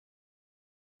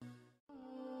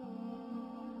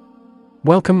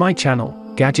Welcome my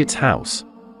channel, Gadgets House.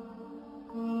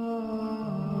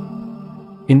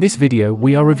 In this video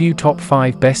we are review top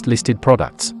 5 best listed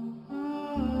products.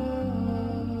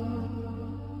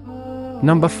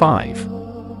 Number 5.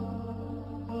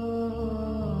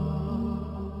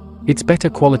 It's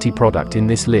better quality product in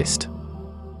this list.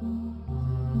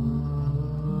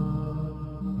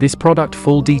 This product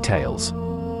full details.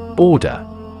 Order.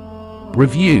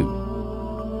 Review.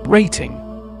 Rating.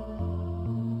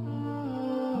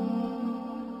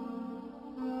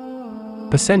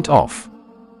 Percent off.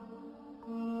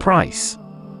 Price.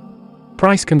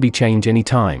 Price can be changed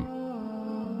anytime.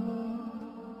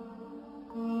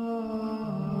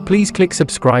 Please click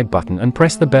subscribe button and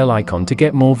press the bell icon to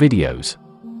get more videos.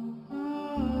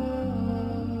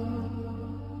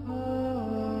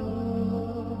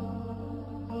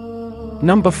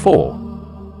 Number 4.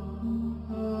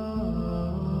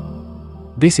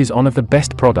 This is one of the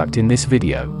best product in this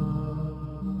video.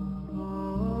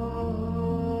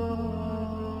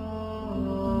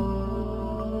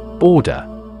 Order.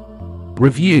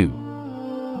 Review.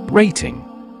 Rating.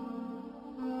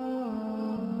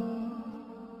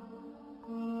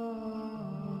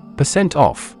 Percent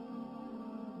off.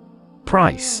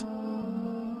 Price.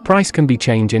 Price can be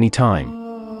changed anytime.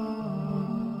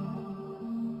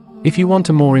 If you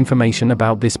want more information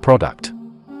about this product,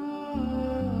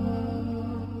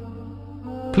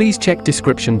 please check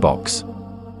description box.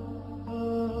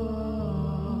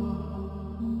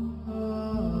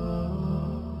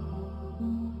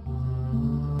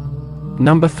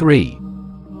 Number 3.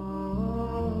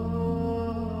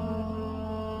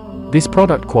 This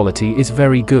product quality is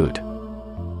very good.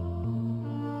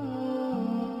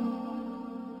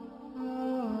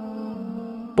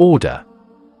 Order.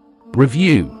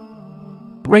 Review.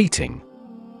 Rating.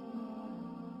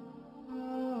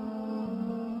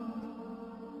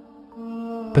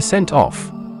 Percent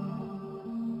off.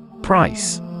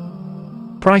 Price.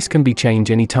 Price can be changed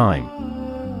anytime.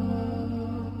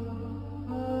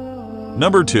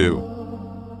 Number 2.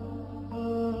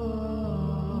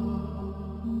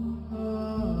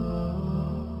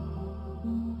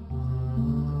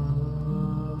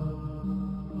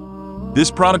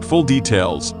 This product full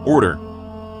details. Order.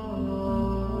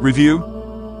 Review.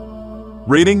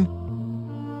 Rating.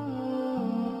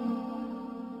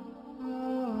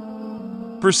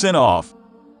 Percent off.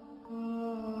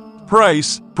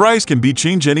 Price. Price can be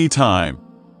changed anytime.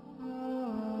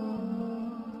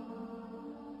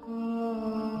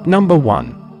 Number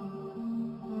 1.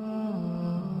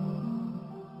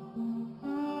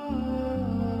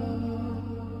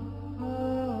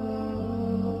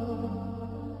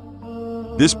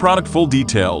 This product full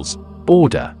details.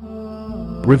 Order.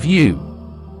 Review.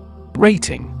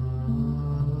 Rating.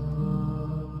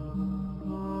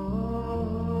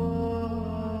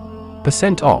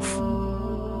 Percent off.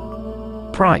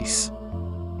 Price.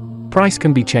 Price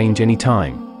can be changed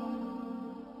anytime.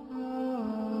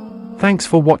 Thanks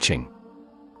for watching.